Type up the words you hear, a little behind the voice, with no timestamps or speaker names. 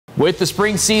With the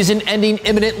spring season ending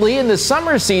imminently and the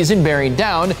summer season bearing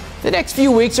down, the next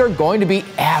few weeks are going to be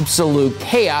absolute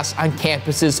chaos on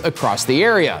campuses across the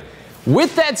area.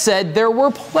 With that said, there were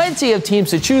plenty of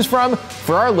teams to choose from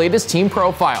for our latest team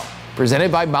profile,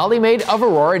 presented by Molly Maid of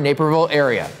Aurora, Naperville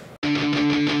area.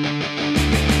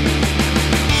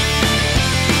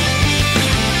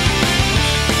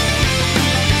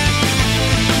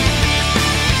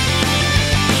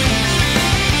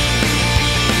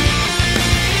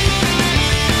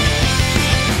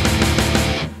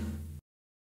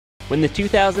 When the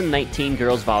 2019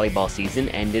 girls volleyball season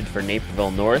ended for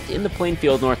Naperville North in the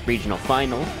Plainfield North Regional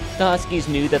Final, the Huskies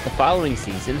knew that the following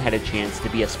season had a chance to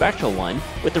be a special one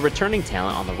with the returning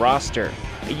talent on the roster.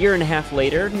 A year and a half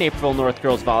later, Naperville North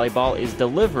Girls Volleyball is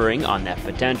delivering on that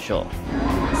potential.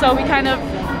 So we kind of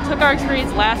took our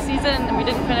experience last season and we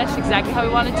didn't finish exactly how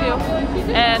we wanted to,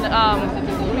 and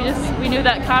we knew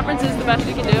that conference is the best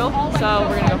we can do, so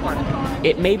we're going to go for it.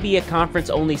 It may be a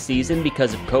conference-only season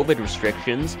because of COVID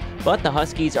restrictions, but the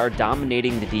Huskies are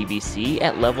dominating the DVC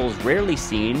at levels rarely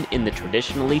seen in the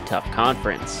traditionally tough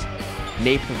conference.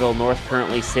 Naperville North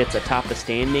currently sits atop the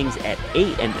standings at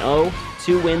 8-0,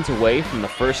 2 wins away from the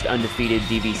first undefeated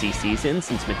DVC season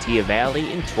since Mattia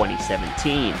Valley in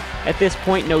 2017. At this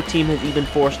point, no team has even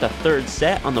forced a third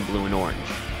set on the blue and orange.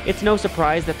 It's no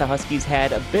surprise that the Huskies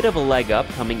had a bit of a leg up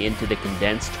coming into the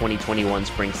condensed 2021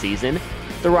 spring season.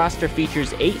 The roster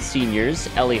features 8 seniors: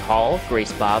 Ellie Hall,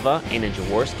 Grace Bava, Anna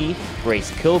Jaworski, Grace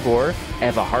Kilgore,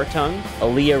 Eva Hartung,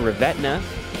 Aaliyah Rivetna,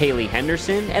 Kaylee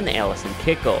Henderson, and Allison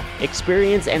Kickle.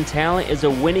 Experience and talent is a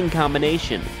winning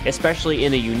combination, especially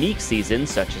in a unique season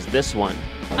such as this one.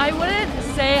 I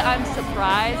wouldn't say I'm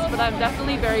surprised, but I'm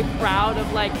definitely very proud of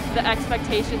the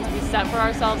expectations we set for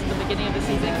ourselves at the beginning of the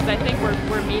season, because I think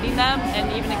we're meeting them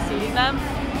and even exceeding them.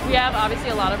 We have obviously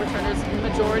a lot of returners. The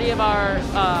majority of our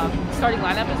starting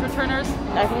lineup is returners.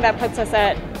 I think that puts us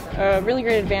at a really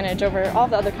great advantage over all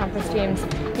the other conference teams.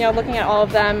 You know, looking at all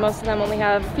of them, most of them only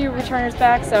have a few returners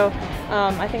back, so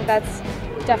I think that's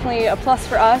definitely a plus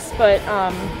for us, but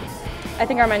I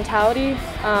think our mentality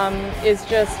is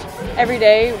just every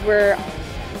day we're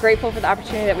grateful for the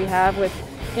opportunity that we have with,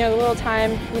 the little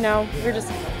time, we're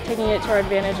just taking it to our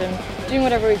advantage and doing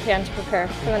whatever we can to prepare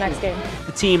for the next game.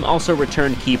 The team also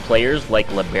returned key players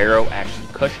like libero Ashley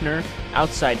Kushner,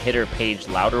 outside hitter Paige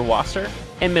Lauderwasser,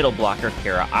 and middle blocker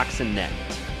Kara Oxennecht.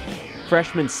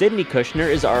 Freshman Sydney Kushner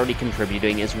is already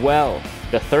contributing as well,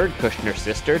 the third Kushner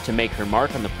sister to make her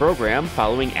mark on the program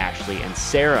following Ashley and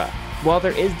Sarah. While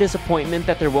there is disappointment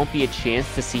that there won't be a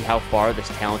chance to see how far this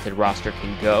talented roster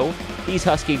can go, these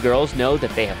Husky girls know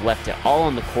that they have left it all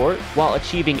on the court while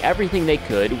achieving everything they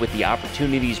could with the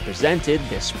opportunities presented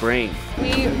this spring.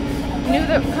 We knew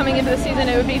that coming into the season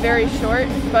it would be very short,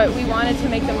 but we wanted to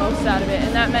make the most out of it,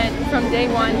 and that meant from day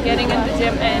one getting in the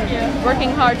gym and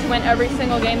working hard to win every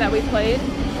single game that we played.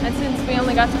 And since we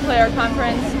only got to play our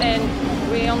conference and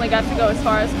we only got to go as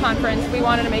far as conference, we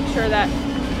wanted to make sure that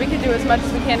we could do as much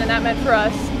as we can, and that meant for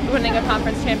us winning a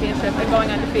conference championship and going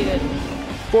undefeated.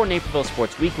 For Naperville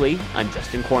Sports Weekly, I'm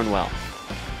Justin Cornwell.